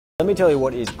Let me tell you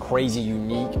what is crazy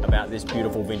unique about this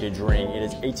beautiful vintage ring. It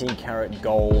is 18 karat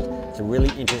gold. It's a really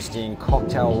interesting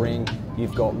cocktail ring.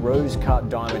 You've got rose cut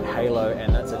diamond halo,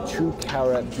 and that's a 2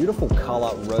 carat beautiful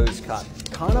color rose cut.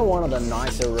 Kind of one of the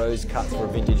nicer rose cuts for a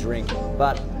vintage ring,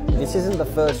 but this isn't the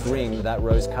first ring that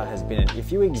rose cut has been in.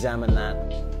 If you examine that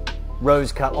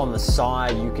rose cut on the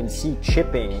side, you can see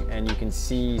chipping and you can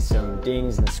see some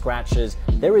dings and scratches.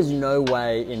 There is no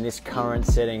way in this current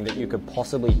setting that you could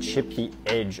possibly chip the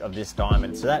edge of this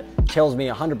diamond. So that tells me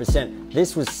 100%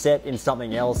 this was set in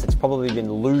something else. It's probably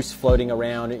been loose floating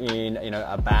around in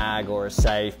a bag or a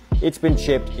safe. It's been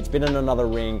chipped, it's been in another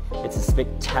ring. It's a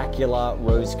spectacular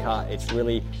rose cut. It's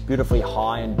really beautifully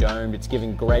high and domed. It's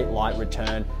giving great light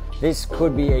return. This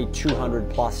could be a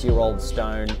 200-plus-year-old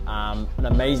stone, an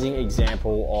amazing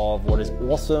example of what is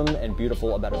awesome and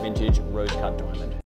beautiful about a vintage rose cut diamond.